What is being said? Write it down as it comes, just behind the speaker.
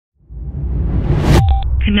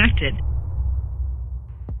connected.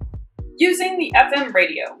 Using the FM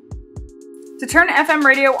radio. To turn FM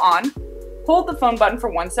radio on, hold the phone button for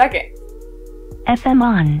 1 second. FM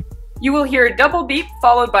on. You will hear a double beep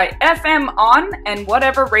followed by FM on and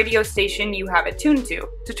whatever radio station you have it tuned to.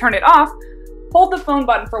 To turn it off, hold the phone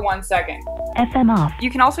button for 1 second. FM off. You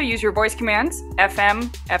can also use your voice commands, FM,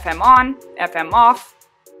 FM on, FM off.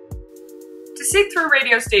 To seek through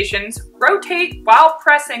radio stations, rotate while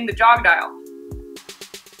pressing the jog dial.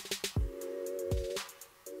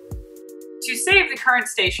 To save the current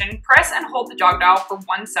station, press and hold the jog dial for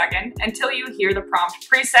 1 second until you hear the prompt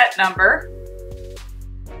preset number.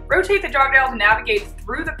 Rotate the jog dial to navigate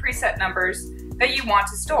through the preset numbers that you want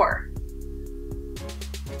to store.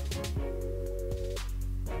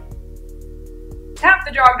 Tap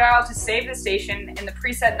the jog dial to save the station in the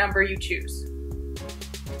preset number you choose.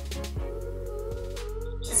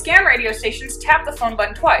 To scan radio stations, tap the phone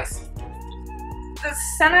button twice. The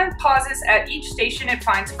Sena pauses at each station it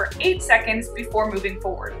finds for 8 seconds before moving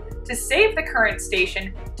forward. To save the current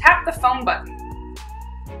station, tap the phone button.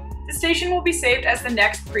 The station will be saved as the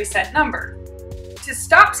next preset number. To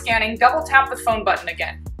stop scanning, double tap the phone button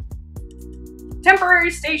again.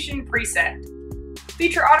 Temporary station preset.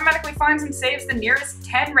 Feature automatically finds and saves the nearest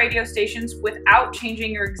 10 radio stations without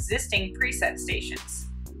changing your existing preset stations.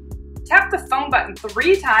 Tap the phone button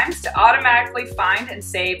 3 times to automatically find and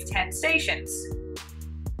save 10 stations.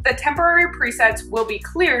 The temporary presets will be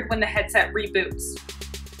cleared when the headset reboots.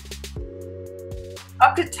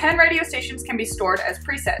 Up to 10 radio stations can be stored as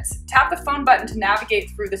presets. Tap the phone button to navigate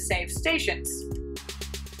through the saved stations.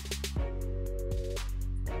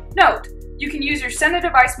 Note, you can use your Sena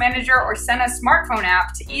Device Manager or Sena smartphone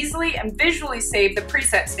app to easily and visually save the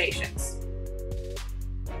preset stations.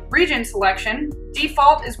 Region selection.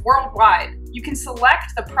 Default is worldwide. You can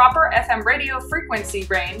select the proper FM radio frequency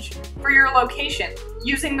range for your location.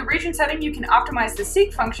 Using the region setting, you can optimize the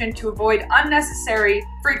seek function to avoid unnecessary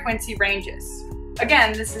frequency ranges.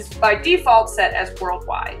 Again, this is by default set as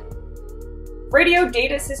worldwide. Radio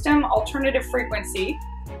data system alternative frequency.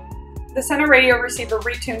 The Sena radio receiver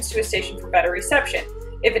retunes to a station for better reception.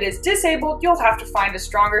 If it is disabled, you'll have to find a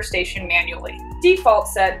stronger station manually. Default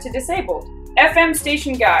set to disabled. FM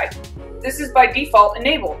station guide. This is by default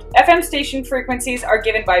enabled. FM station frequencies are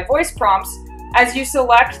given by voice prompts as you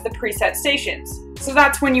select the preset stations. So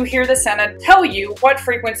that's when you hear the Sena tell you what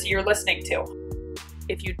frequency you're listening to.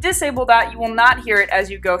 If you disable that, you will not hear it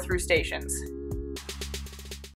as you go through stations.